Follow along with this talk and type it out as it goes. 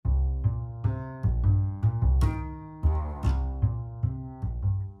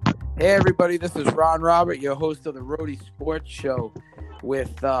Hey everybody, this is Ron Robert, your host of the Roadie Sports Show,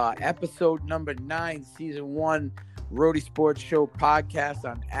 with episode number 9, season 1, Roadie Sports Show podcast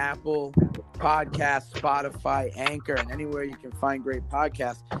on Apple Podcasts, Spotify, Anchor, and anywhere you can find great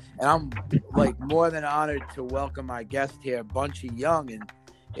podcasts. And I'm more than honored to welcome our guest here, Bunchie Young. And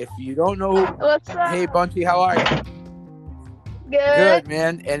if you don't know, What's up? Hey Bunchie, how are you? Good. Good,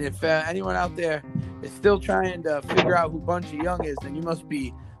 man. And if anyone out there is still trying to figure out who Bunchie Young is, then you must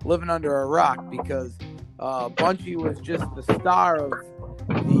be living under a rock, because Bunchie was just the star of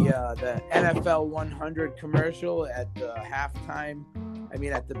the NFL 100 commercial at the halftime.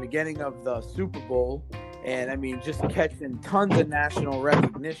 At the beginning of the Super Bowl, and just catching tons of national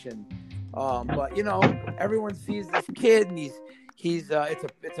recognition. But everyone sees this kid, and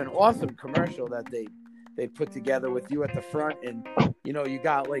it's an awesome commercial that they put together with you at the front, and you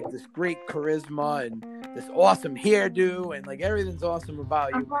got this great charisma and this awesome hairdo, and everything's awesome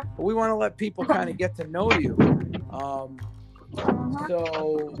about you. But we want to let people kind of get to know you.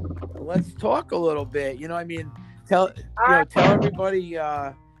 So let's talk a little bit. Tell everybody,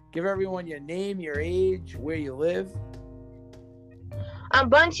 give everyone your name, your age, where you live. I'm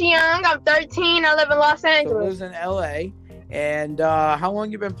Bunchie Young. I'm 13. I live in Los Angeles. So lives in LA. And how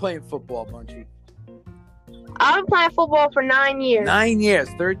long you been playing football, Bunchie? I've been playing football for 9 years. 9 years,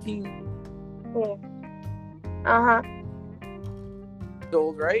 13. Yeah. Uh-huh.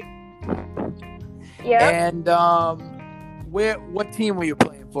 Old, right? Yeah. And what team were you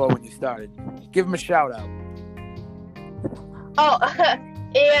playing for when you started? Give them a shout out. Oh,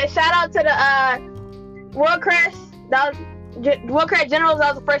 yeah. Shout out to the World Crest. That was World Crest Generals.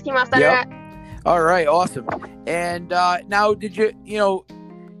 That was the first team I started at. All right, awesome. And now, did you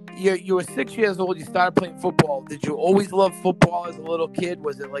were 6 years old, you started playing football. Did you always love football as a little kid?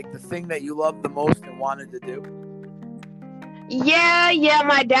 Was it the thing that you loved the most and wanted to do? Yeah.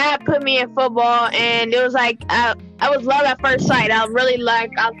 My dad put me in football, and it was I was love at first sight. I really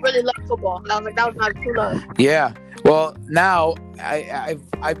loved football. I was that was my true love. Yeah. Well, now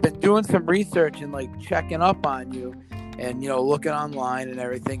I've been doing some research and checking up on you, and looking online and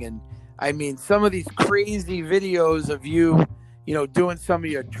everything. And some of these crazy videos of you, doing some of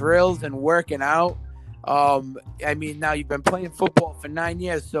your drills and working out. Now you've been playing football for 9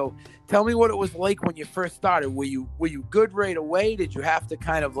 years. So tell me what it was like when you first started. Were you good right away? Did you have to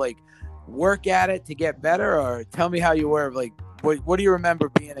kind of work at it to get better? Or tell me how you were. What do you remember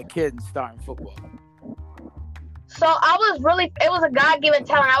being a kid and starting football? So it was a God-given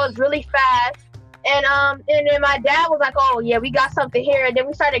talent. I was really fast. And then my dad was like, "Oh yeah, we got something here." And then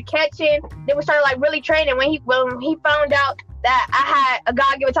we started catching. Then we started really training. When he found out that I had a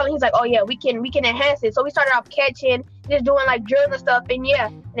God-given talent, he's like, "Oh yeah, we can enhance it." So we started off catching, just doing drills and stuff. And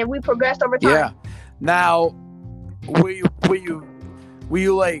then we progressed over time. Yeah. Now, were you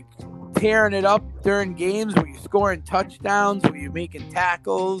tearing it up during games? Were you scoring touchdowns? Were you making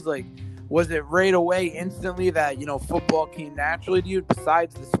tackles? Was it right away, instantly, that football came naturally to you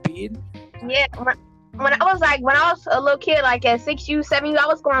besides the speed? Yeah, when I was a little kid, at 6U, 7U, I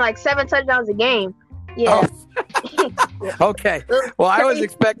was scoring 7 touchdowns a game. Yeah. Oh. Okay. Well, I was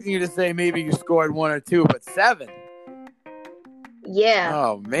expecting you to say maybe you scored 1 or 2, but 7. Yeah.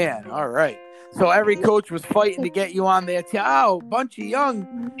 Oh man. All right. So every coach was fighting to get you on their team. Oh, Bunchie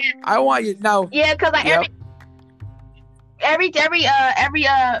Young, I want you now. Yeah, because every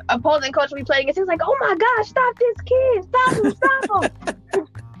opposing coach we played against, he was like, "Oh my gosh, stop this kid! Stop him!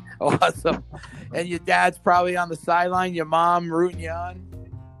 Awesome. And your dad's probably on the sideline, your mom rooting you on?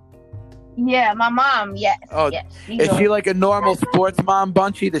 Yeah, my mom, yes. Oh, yes, is she a normal sports mom,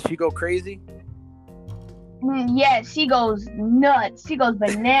 Bunchie? Does she go crazy? Yes, she goes nuts. She goes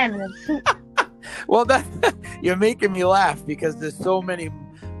bananas. Well, you're making me laugh, because there's so many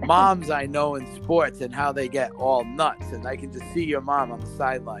moms I know in sports and how they get all nuts, and I can just see your mom on the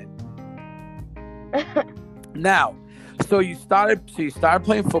sideline. Now, so you started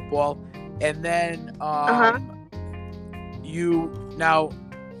playing football, and then you're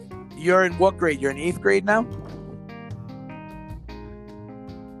in what grade? You're in 8th grade now?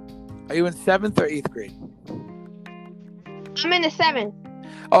 Are you in 7th or 8th grade? I'm in the 7th.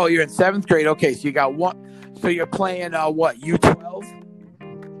 Oh, you're in 7th grade. Okay, so you got one. So you're playing U12?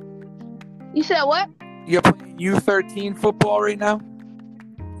 You said what? You're playing U13 football right now?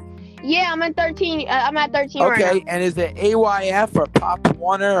 Yeah, I'm at 13. I'm at 13 right now. Okay, and is it AYF or Pop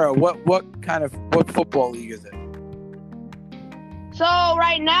Warner, or what football league is it? So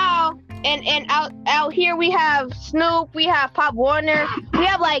right now, and out here we have Snoop, we have Pop Warner, we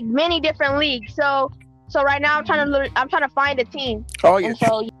have many different leagues. So right now I'm trying to find a team. Oh yeah.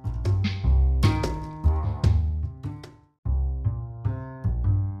 So,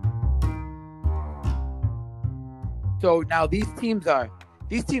 So now these teams are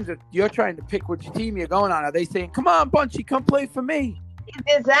you're trying to pick which team you're going on. Are they saying, "Come on, Bunchie, come play for me"?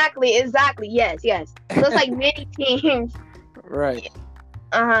 Exactly. Yes. So it's like many teams. Right.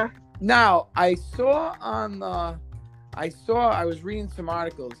 Uh-huh. Now I was reading some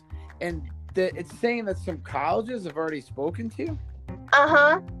articles, and it's saying that some colleges have already spoken to you.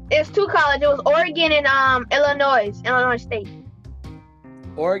 Uh-huh. It's 2 colleges. It was Oregon and Illinois State.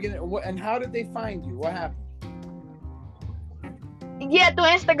 Oregon, and how did they find you? What happened? Yeah, through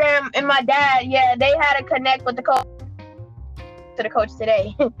Instagram, and my dad. Yeah, they had to connect with the coach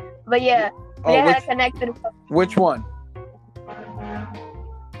today. But yeah, they had to connect to the coach. Which one?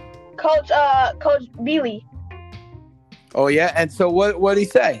 Coach Bealey. Oh yeah, and so what did he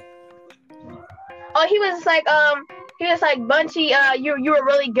say? Oh, he was like Bunchie, you were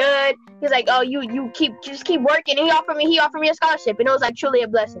really good. He's like, oh, you keep working. And he offered me a scholarship, and it was like truly a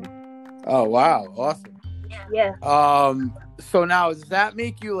blessing. Oh wow, awesome. Yeah. So now does that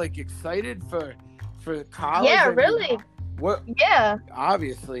make you like excited for college? Yeah, really. What? Yeah.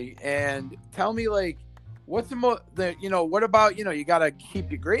 Obviously, and tell me like, what's what about you gotta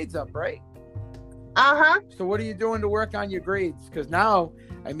keep your grades up, right? Uh-huh. So what are you doing to work on your grades? Because now,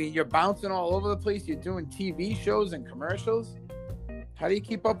 I mean, you're bouncing all over the place. You're doing TV shows and commercials. How do you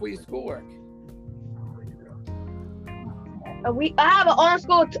keep up with your schoolwork? I have an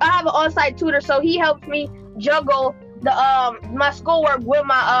on-site tutor, so he helps me juggle the my schoolwork with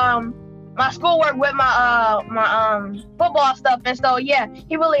my football stuff, and so yeah,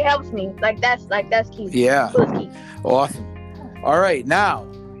 he really helps me. That's key. Yeah. Key. Awesome. All right, now,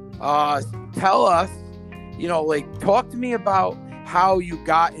 tell us, talk to me about how you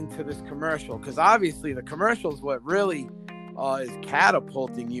got into this commercial, because obviously the commercial is what really is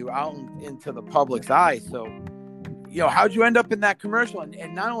catapulting you out into the public's eye. So, how'd you end up in that commercial?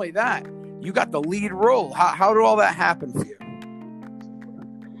 And not only that, you got the lead role. How did all that happen for you?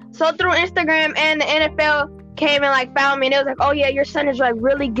 So through Instagram, and the NFL came and found me, and it was like, oh yeah, your son is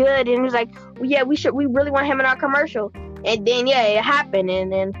really good, and it was like, yeah, we really want him in our commercial. And then yeah, it happened,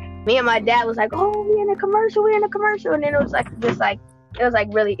 and then me and my dad was like, oh, we're in a commercial, and then it was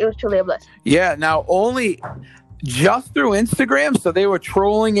it was truly a blessing. Yeah. Now only just through Instagram, so they were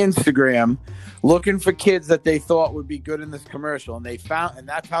trolling Instagram, looking for kids that they thought would be good in this commercial, and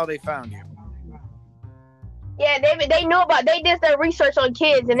that's how they found you. Yeah, they knew they did their research on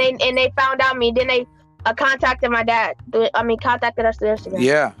kids, and they found out me. Then they contacted my dad. Contacted us through Instagram.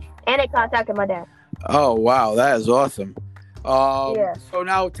 Yeah. And they contacted my dad. Oh wow, that is awesome. Yeah. So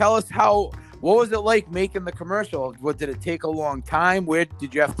now tell us what was it like making the commercial? What did it take a long time? Where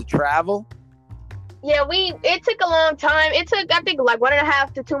did you have to travel? Yeah, it took a long time. It took, I think,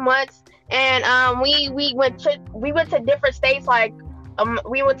 1.5 to 2 months, and we went to different states.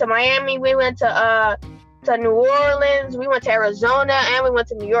 We went to Miami, we went to New Orleans, we went to Arizona, and we went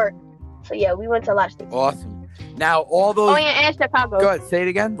to New York. So yeah, we went to a lot of states. Awesome. Now all those. Oh yeah, and Chicago. Go ahead, say it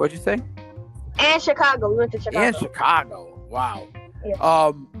again. What'd you say? And Chicago. We went to Chicago. And Chicago. Wow.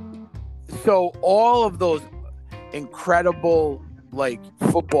 Yeah. So all of those incredible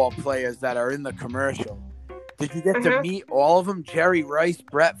football players that are in the commercial, did you get to meet all of them? Jerry Rice,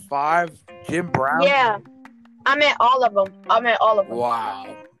 Brett Favre, Jim Brown? Yeah. I met all of them.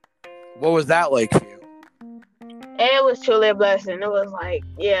 Wow. What was that like for you? It was truly a blessing. It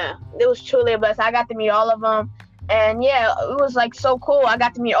was truly a blessing. I got to meet all of them. And yeah, it was so cool. I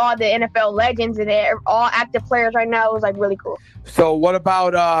got to meet all the NFL legends and all active players right now. It was really cool. So what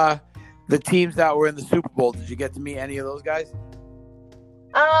about the teams that were in the Super Bowl? Did you get to meet any of those guys?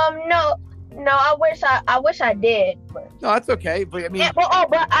 No. I wish I did. But... No, that's okay. But I mean,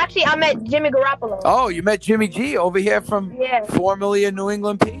 but actually, I met Jimmy Garoppolo. Oh, you met Jimmy G over here from formerly a New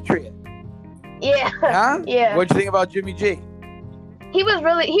England Patriot. Yeah. Huh? Yeah. What'd you think about Jimmy G? He was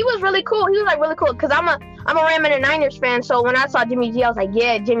really cool. He was really cool because I'm a Ram and a Niners fan. So when I saw Jimmy G, I was like,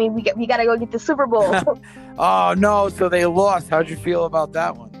 yeah, Jimmy, we gotta go get the Super Bowl. Oh no! So they lost. How'd you feel about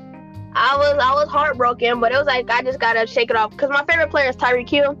that one? I was heartbroken, but it was I just gotta shake it off because my favorite player is Tyreek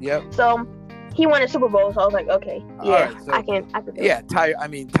Hill. Yep. So he won a Super Bowl, so I was like, okay, yeah, right, so, I can. Yeah,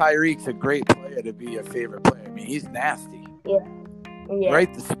 Tyreek's a great player to be a favorite player. I mean, he's nasty. Yeah.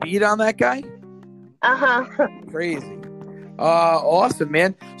 Right, the speed on that guy. Crazy. Awesome,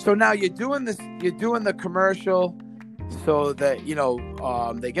 man. So now you're doing the commercial so that,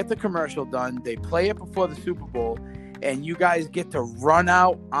 they get the commercial done. They play it before the Super Bowl, and you guys get to run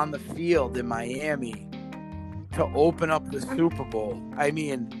out on the field in Miami to open up the Super Bowl. I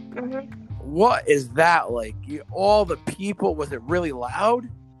mean, what is that like? All the people, was it really loud?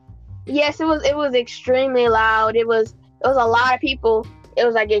 Yes, it was extremely loud. It was a lot of people. it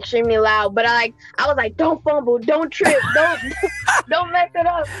was like extremely loud. But I was like, don't fumble, don't trip, don't mess it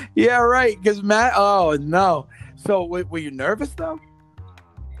up. Yeah, right. Because Matt. Oh no. So were you nervous though?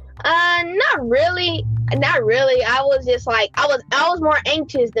 Not really. Not really. I was just like, I was more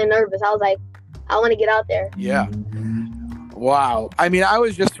anxious than nervous. I was like, I want to get out there. Yeah. Wow. I mean, I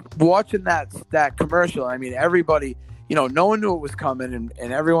was just watching that commercial. I mean, everybody, no one knew it was coming,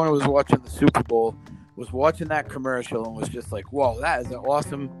 and everyone who was watching the Super Bowl was watching that commercial and was just like, whoa, that is an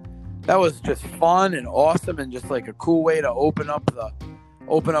awesome. That was just fun and awesome and just like a cool way to open up the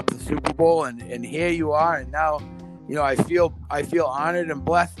Super Bowl. And here you are. And now, I feel honored and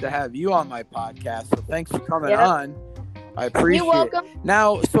blessed to have you on my podcast. So thanks for coming on. I appreciate it. You're welcome.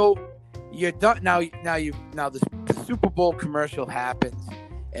 Now, so you're done. Now the Super Bowl commercial happens,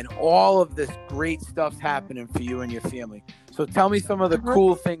 and all of this great stuff's happening for you and your family. So tell me some of the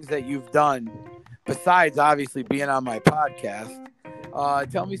cool things that you've done, besides obviously being on my podcast.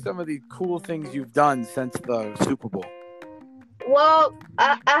 Tell me some of the cool things you've done since the Super Bowl. Well,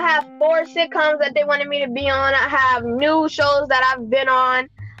 I have 4 sitcoms that they wanted me to be on. I have new shows that I've been on.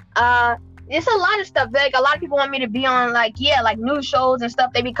 It's a lot of stuff. Like, a lot of people want me to be on, like news shows and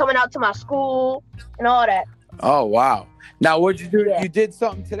stuff. They be coming out to my school and all that. Oh, wow. Now, what'd you do? Yeah. You did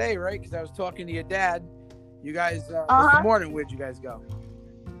something today, right? Because I was talking to your dad. You guys, this morning, where'd you guys go?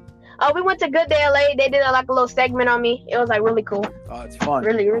 We went to Good Day LA. They did a little segment on me. It was like really cool. Oh, it's fun.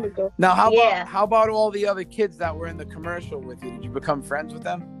 Really, really cool. Now, how about all the other kids that were in the commercial with you? Did you become friends with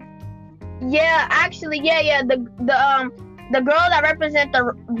them? Yeah, actually, yeah. The girl that represents the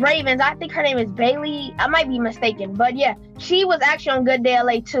Ravens, I think her name is Bailey. I might be mistaken, but yeah, she was actually on Good Day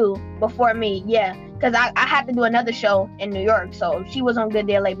LA too before me. Yeah, because I had to do another show in New York, so she was on Good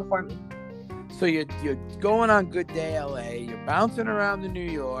Day LA before me. So you're going on Good Day LA, you're bouncing around to New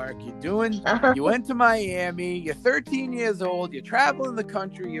York, you went to Miami, you're 13 years old, you're traveling the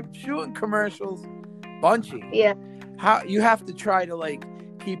country, you're shooting commercials. Bunchie. Yeah. How you have to try to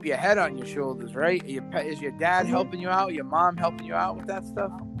keep your head on your shoulders, right? Is your dad helping you out? Your mom helping you out with that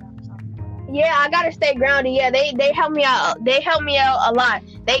stuff? Yeah, I gotta stay grounded. Yeah, they help me out. They help me out a lot.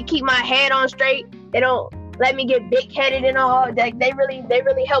 They keep my head on straight. They don't let me get big headed and all. They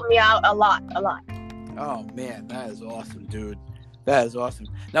really help me out a lot. Oh man, that is awesome, dude. That is awesome.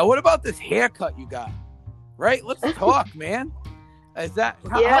 Now, what about this haircut you got? Right? Let's talk, man.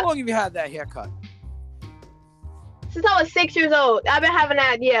 How long have you had that haircut? Since I was 6 years old. I've been having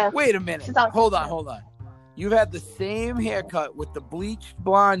that, yeah. Wait a minute. Hold on. You've had the same haircut with the bleached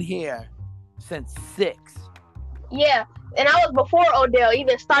blonde hair since 6. Yeah, and I was before Odell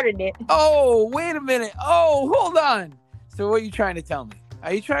even started it. Oh, wait a minute. Oh, hold on. So what are you trying to tell me?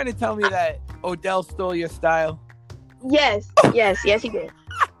 Are you trying to tell me that Odell stole your style? Yes, he did.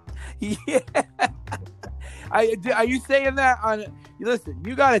 Yeah. Are you saying that on... Listen,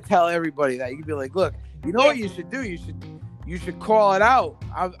 you got to tell everybody that. You can be like, look, you know what you should do? You should call it out.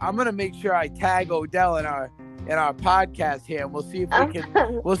 I'm gonna make sure I tag Odell in our podcast here, and we'll see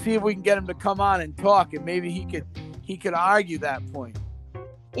if we can get him to come on and talk, and maybe he could argue that point.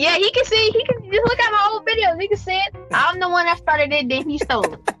 Yeah, he can see. He can just look at my old videos. He can see it. I'm the one that started it. Then he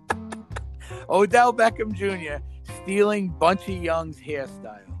stole it. Odell Beckham Jr. stealing Bunchie Young's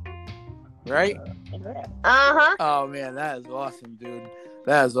hairstyle, right? Oh man, that is awesome, dude.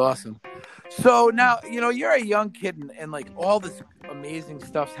 That is awesome. So now, you're a young kid and all this amazing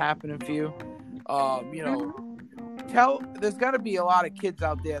stuff's happening for you. There's got to be a lot of kids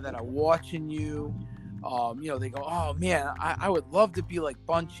out there that are watching you. They go, oh man, I would love to be like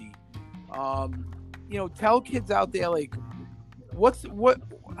Bunchie. Tell kids out there,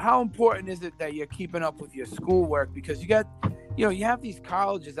 how important is it that you're keeping up with your schoolwork? Because you have these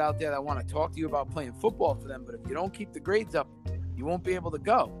colleges out there that want to talk to you about playing football for them, but if you don't keep the grades up, you won't be able to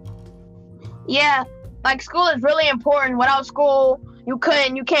go. Yeah, school is really important. Without school, you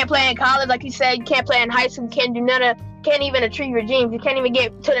can't play in college, like you said. You can't play in high school. Can't do none of. Can't even achieve your dreams. You can't even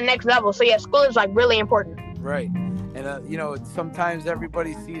get to the next level. So yeah, school is really important. Right, and sometimes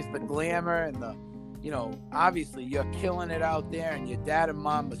everybody sees the glamour and the, obviously you're killing it out there, and your dad and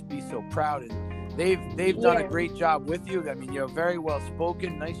mom must be so proud, and they've done a great job with you. I mean, you're very well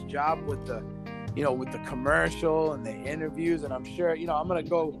spoken. Nice job with the commercial and the interviews, and I'm sure, I'm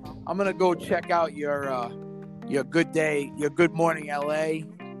gonna go check out your Good Morning LA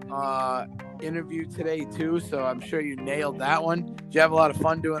interview today too. So I'm sure you nailed that one. Did you have a lot of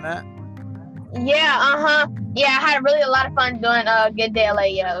fun doing that? Yeah, yeah, I had a lot of fun doing Good Day LA.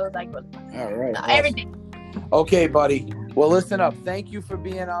 Yeah, it was really fun. All right, awesome. Everything. Okay, buddy. Well, listen up. Thank you for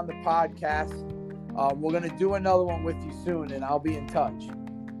being on the podcast. We're gonna do another one with you soon, and I'll be in touch.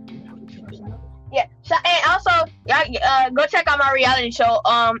 Yeah. And also, go check out my reality show.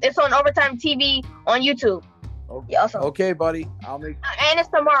 It's on Overtime TV on YouTube. Okay, Yeah, also. Okay, buddy. And it's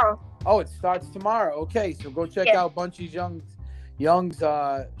tomorrow. Oh, it starts tomorrow. Okay, so go check out Bunchie Young's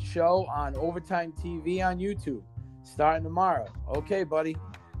show on Overtime TV on YouTube, starting tomorrow. Okay, buddy.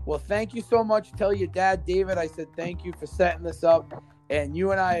 Well, thank you so much. Tell your dad, David, I said thank you for setting this up, and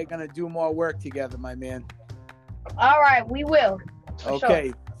you and I are gonna do more work together, my man. All right, we will. Okay,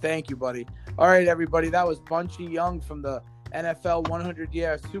 sure. Thank you, buddy. All right, everybody. That was Bunchie Young from the NFL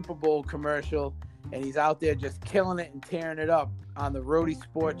 100-year Super Bowl commercial. And he's out there just killing it and tearing it up on the Roadie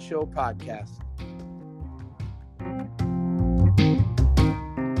Sports Show podcast.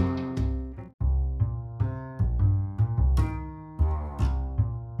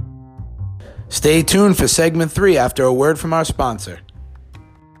 Stay tuned for segment 3 after a word from our sponsor.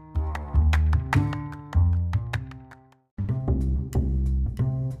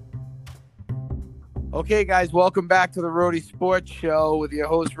 Okay, guys, welcome back to the Roadie Sports Show with your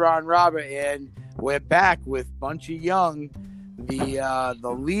host, Ron Robert, and we're back with Bunchie Young, the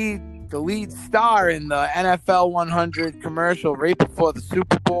lead star in the NFL 100 commercial right before the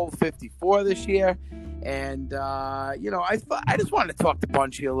Super Bowl 54 this year. And, I just wanted to talk to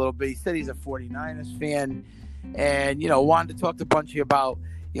Bunchie a little bit. He said he's a 49ers fan and, wanted to talk to Bunchie about,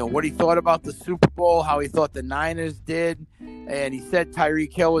 what he thought about the Super Bowl, how he thought the Niners did. And he said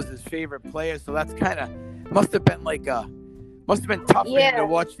Tyreek Hill was his favorite player. So that's must have been tough for him to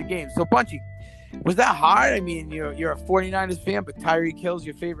watch the game. So Bunchie, was that hard? I mean, you're a 49ers fan, but Tyreek Hill's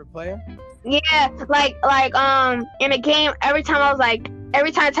your favorite player? Yeah, like in a game, every time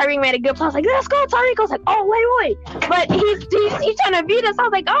Tyreek made a good play, I was like, let's go, Tyreek. I was like, oh, wait. But he's trying to beat us. I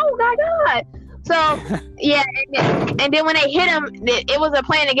was like, oh, my God. So, yeah, and then when they hit him, it was a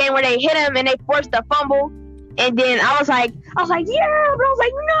play in the game where they hit him and they forced a fumble. And then I was like, yeah, but I was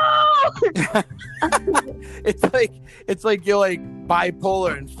like, no. It's like you're like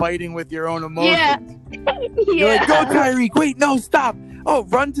bipolar and fighting with your own emotions. Yeah. You're like, go Tyreek, wait, no, stop. Oh,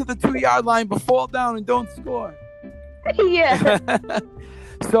 run to the 2-yard line, but fall down and don't score. Yeah.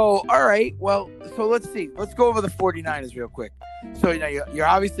 So, all right, well, so let's see. Let's go over the 49ers real quick. So, you're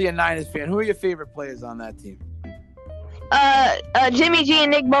obviously a Niners fan. Who are your favorite players on that team? Jimmy G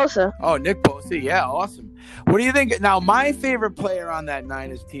and Nick Bosa. Oh, Nick Bosa, yeah, awesome. What do you think? Now, my favorite player on that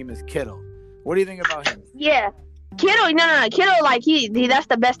Niners team is Kittle. What do you think about him? Yeah. Kittle, no. Kittle, like, that's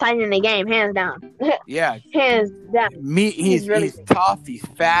the best tight end in the game, hands down. Yeah. Hands down. He's tough, he's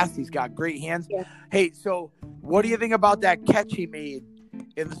fast, he's got great hands. Yeah. Hey, so what do you think about that catch he made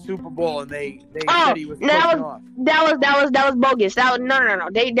in the Super Bowl and they said he was pushing off? That was bogus. No.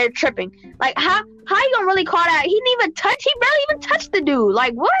 They're tripping. Like, how you gonna really call that? He barely even touched the dude.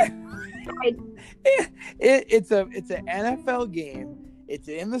 Like, what? Like, it's an NFL game. It's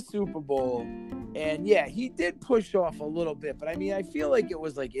in the Super Bowl, and yeah, he did push off a little bit, but I mean, I feel like it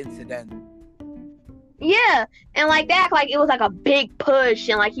was like incidental. Yeah, and like that, like it was like a big push,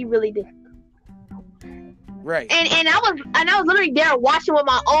 and like he really did. Right. And I was literally there watching with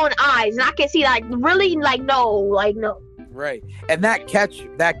my own eyes, and I can see no. Right, and that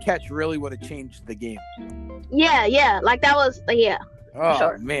catch really would have changed the game. Yeah, like that was Oh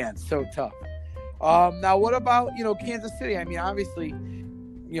sure. Man, so tough. Now what about Kansas City? I mean, obviously,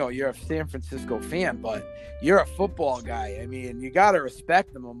 you're a San Francisco fan, but you're a football guy. I mean, you gotta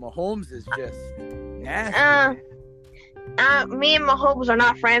respect them. Mahomes is just nasty. Me and Mahomes are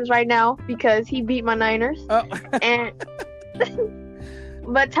not friends right now because he beat my Niners. Oh.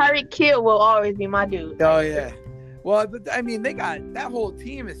 But Tyreek Hill will always be my dude. Oh yeah. Well, I mean, they got that whole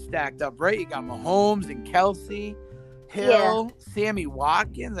team is stacked up, right? You got Mahomes and Kelsey, Hill, Sammy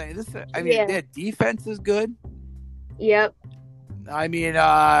Watkins. Their defense is good. Yep. I mean,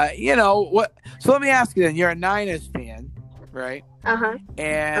 what? So let me ask you then. You're a Niners fan, right?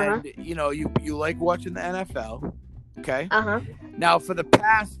 And you like watching the NFL, okay? Now, for the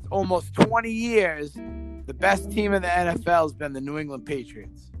past almost 20 years, the best team in the NFL has been the New England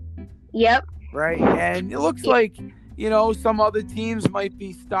Patriots. Yep. Right, and it looks like some other teams might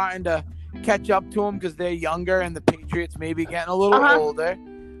be starting to catch up to them because they're younger, and the Patriots maybe getting a little older.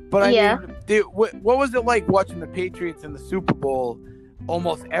 But I mean, what was it like watching the Patriots in the Super Bowl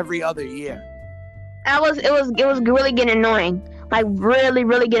almost every other year? It was really getting annoying, like really,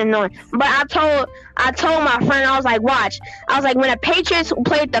 really getting annoying. But I told my friend, I was like, watch. I was like, when the Patriots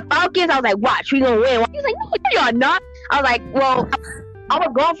played the Falcons, I was like, watch, we gonna win. He was like, no, you're not. I was like, well, I was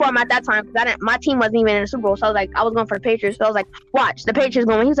going for him at that time because my team wasn't even in the Super Bowl. So I was like, I was going for the Patriots. So I was like, watch, the Patriots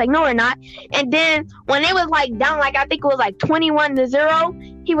going to win. He was like, no, they're not. And then when it was like down, like I think it was like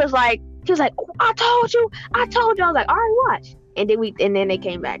 21-0, he was like, oh, I told you. I was like, all right, watch. and then they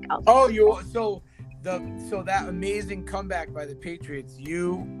came back out. Oh, so that amazing comeback by the Patriots.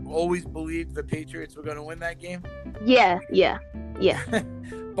 You always believed the Patriots were going to win that game? Yeah.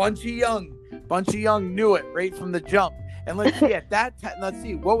 Bunchie Young knew it right from the jump. And let's see let's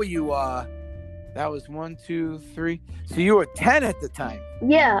see, what were you? That was 1, 2, 3. So you were 10 at the time.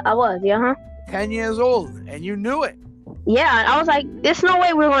 Yeah, I was. 10 years old, and you knew it. Yeah, I was like, "There's no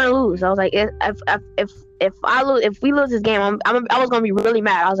way we're going to lose." I was like, "If we lose this game, I was going to be really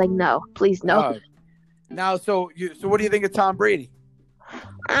mad." I was like, "No, please, no." Now, so what do you think of Tom Brady?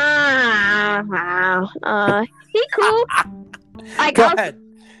 He cool. Like, go ahead.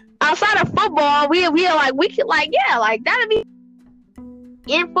 Outside of football, we could that'd be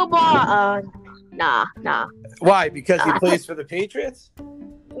in football. Nah. Why? Because he plays for the Patriots?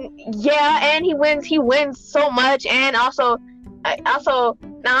 Yeah, and he wins so much, and also, now I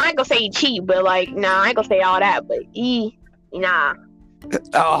ain't gonna say he cheat, but I ain't gonna say all that, but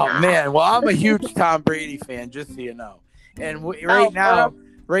man, well, I'm a huge Tom Brady fan, just so you know. And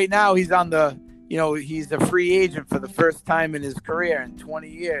right now he's on the, he's a free agent for the first time in his career in 20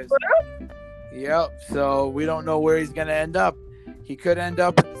 years. Yep. So we don't know where he's gonna end up. He could end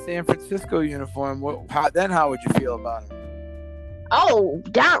up in the San Francisco uniform. How would you feel about him? Oh,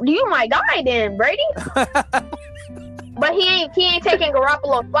 you might die then, Brady. But he ain't taking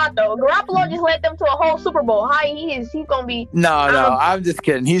Garoppolo's spot though. Garoppolo just led them to a whole Super Bowl. He's gonna be. No, I'm just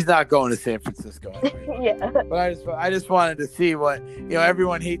kidding. He's not going to San Francisco. Anyway. Yeah. But I just wanted to see what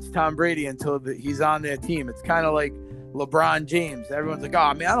everyone hates Tom Brady until he's on their team. It's kind of like LeBron James. Everyone's like,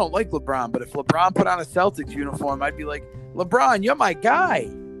 "Oh man, I don't like LeBron." But if LeBron put on a Celtics uniform, I'd be like, "LeBron, you're my guy."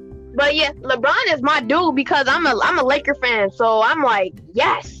 But yeah, LeBron is my dude because I'm a Laker fan, so I'm like,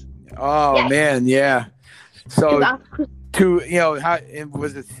 yes. Oh yes. Man, yeah. So, was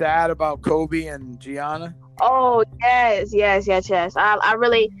it sad about Kobe and Gianna? Oh yes. I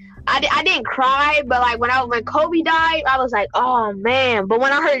didn't cry, but when Kobe died, I was like, oh man. But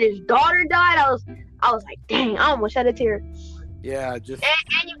when I heard his daughter died, I was like, dang, I almost shed a tear. Yeah, just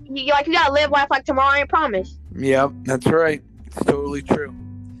and you gotta live life like tomorrow ain't promised. Yep, that's right. It's totally true.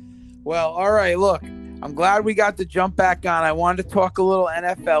 Well, all right, look, I'm glad we got to jump back on. I wanted to talk a little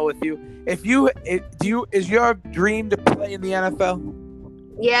NFL with you. Is your dream to play in the NFL?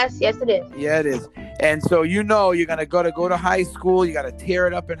 Yes, it is. Yeah, it is. And so you're gonna go to high school. You got to tear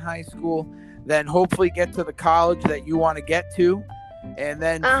it up in high school, then hopefully get to the college that you want to get to, and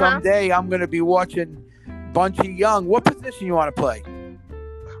then someday I'm gonna be watching Bunchie Young. What position you want to play?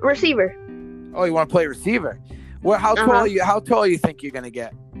 Receiver. Oh, you want to play receiver? Well, how tall you think you're gonna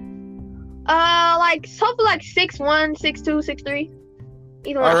get? Hopefully 6'1", 6'2", 6'3".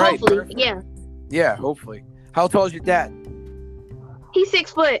 Either one. Right, hopefully, perfect. yeah. Yeah, hopefully. How tall is your dad? He's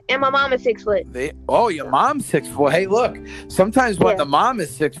 6 foot, and my mom is 6 foot. Your mom's 6 foot. Hey, look. Sometimes when the mom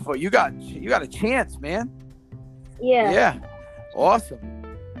is 6 foot, you got a chance, man. Yeah. Yeah. Awesome.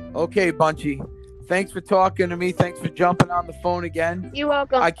 Okay, Bunchie. Thanks for talking to me. Thanks for jumping on the phone again. You're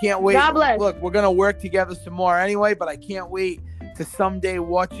welcome. I can't wait. God bless. Look, we're gonna work together some more anyway, but I can't wait to someday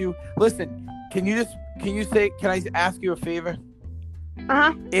watch you. Listen, can I ask you a favor?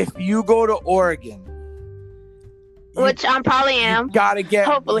 If you go to Oregon, which I probably am, you gotta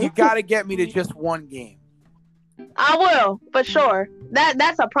get me to just one game. I will, for sure.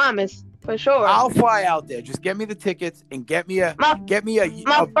 That's a promise, for sure. I'll fly out there. Just get me the tickets and get me a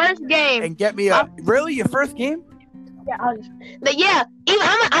first game. And get me really your first game? Yeah. You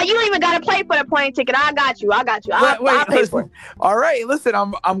don't even gotta play for the plane ticket. I got you. I'll pay for it. All right, listen.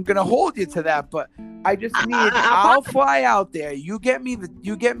 I'm gonna hold you to that, but I just need. I'll fly out there. You get me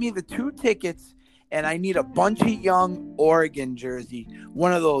the 2 tickets, and I need a Bunchie Young Oregon jersey.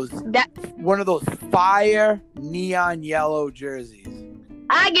 One of those fire neon yellow jerseys.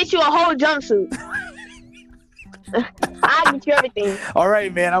 I get you a whole jumpsuit. I get you everything. All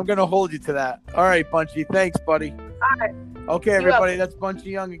right, man. I'm gonna hold you to that. All right, Bunchie. Thanks, buddy. All right. Okay, everybody. That's Bunchie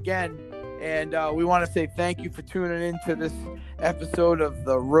Young again, and we want to say thank you for tuning in to this episode of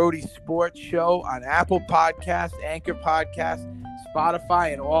the Roadie Sports Show on Apple Podcasts, Anchor Podcasts,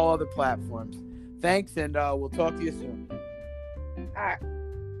 Spotify, and all other platforms. Thanks, and we'll talk to you soon. All right.